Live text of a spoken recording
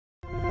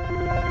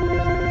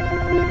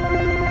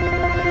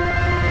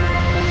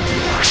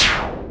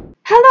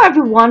Hello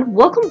everyone,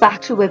 welcome back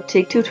to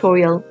Webtech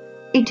Tutorial.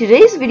 In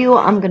today's video,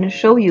 I'm going to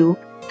show you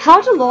how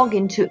to log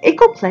into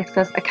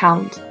Ecoplexus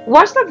account.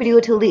 Watch the video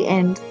till the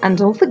end and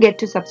don't forget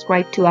to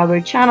subscribe to our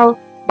channel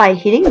by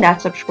hitting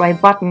that subscribe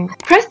button.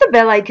 Press the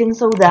bell icon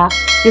so that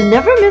you'll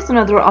never miss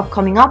another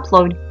upcoming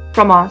upload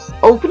from us.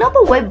 Open up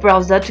a web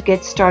browser to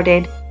get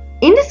started.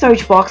 In the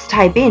search box,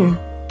 type in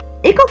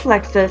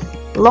Ecoplexus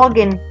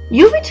login.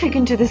 You'll be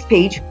taken to this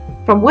page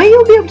from where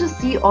you'll be able to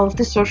see all of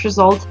the search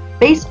results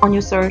based on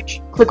your search.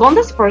 Click on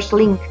this first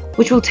link,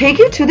 which will take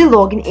you to the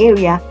login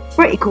area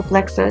for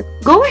Ecoplexus.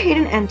 Go ahead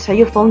and enter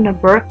your phone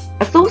number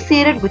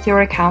associated with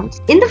your account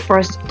in the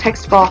first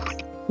text box.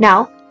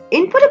 Now,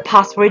 input a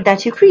password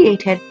that you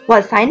created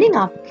while signing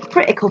up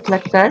for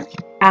Ecoplexus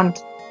and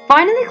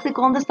finally click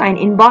on the sign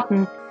in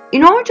button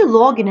in order to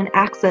log in and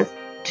access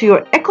to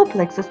your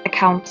Ecoplexus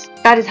account.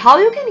 That is how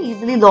you can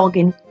easily log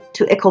in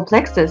to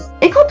Ecoplexus.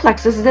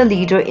 Ecoplexus is a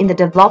leader in the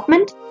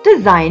development,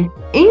 design,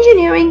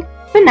 engineering,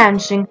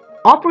 financing,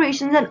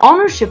 operations and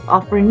ownership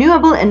of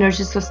renewable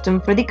energy system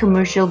for the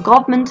commercial,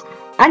 government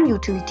and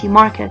utility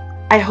market.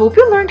 I hope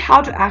you learned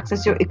how to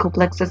access your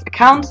Ecoplexus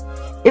account.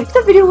 If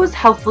the video was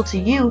helpful to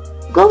you,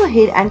 go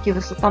ahead and give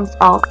us a thumbs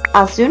up.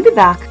 I'll soon be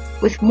back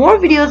with more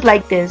videos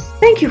like this.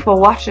 Thank you for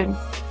watching.